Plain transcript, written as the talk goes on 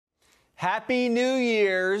Happy New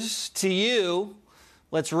Year's to you.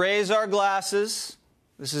 Let's raise our glasses.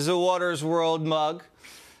 This is a Water's World mug.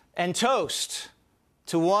 And toast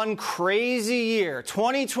to one crazy year,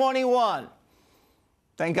 2021.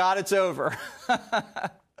 Thank God it's over.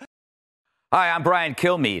 Hi, I'm Brian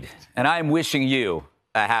Kilmeade, and I'm wishing you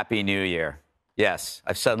a Happy New Year. Yes,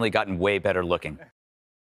 I've suddenly gotten way better looking.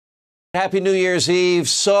 Happy New Year's Eve.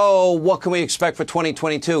 So what can we expect for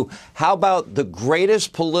 2022? How about the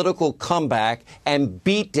greatest political comeback and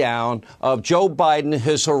beatdown of Joe Biden,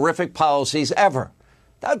 his horrific policies ever?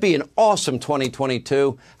 That would be an awesome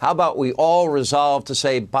 2022. How about we all resolve to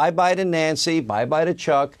say bye-bye to Nancy, bye-bye to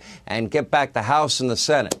Chuck, and get back the House and the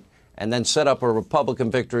Senate, and then set up a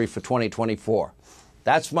Republican victory for 2024.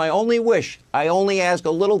 That's my only wish. I only ask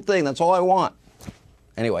a little thing. That's all I want.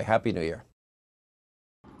 Anyway, Happy New Year.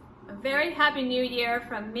 Very Happy New Year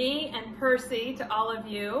from me and Percy to all of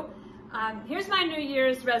you. Here's my New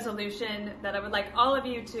Year's resolution that I would like all of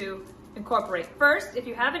you to incorporate. First, if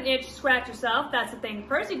you have an itch, scratch yourself. That's the thing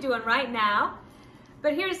Percy's doing right now.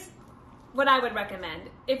 But here's what I would recommend.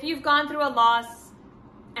 If you've gone through a loss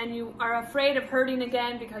and you are afraid of hurting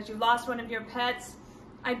again because you lost one of your pets,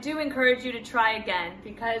 I do encourage you to try again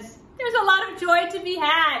because there's a lot of joy to be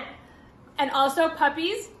had. And also,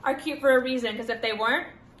 puppies are cute for a reason, because if they weren't,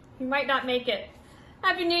 you might not make it.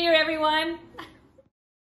 Happy New Year, everyone.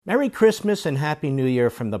 Merry Christmas and Happy New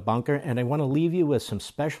Year from the bunker. And I want to leave you with some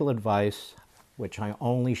special advice, which I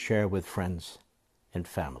only share with friends and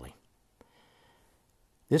family.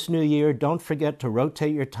 This new year, don't forget to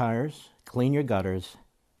rotate your tires, clean your gutters,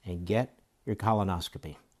 and get your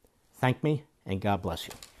colonoscopy. Thank me, and God bless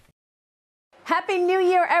you. Happy New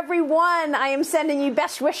Year, everyone. I am sending you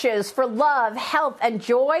best wishes for love, health, and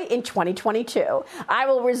joy in 2022. I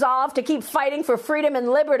will resolve to keep fighting for freedom and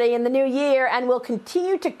liberty in the new year and will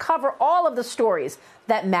continue to cover all of the stories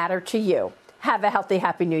that matter to you. Have a healthy,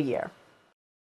 Happy New Year.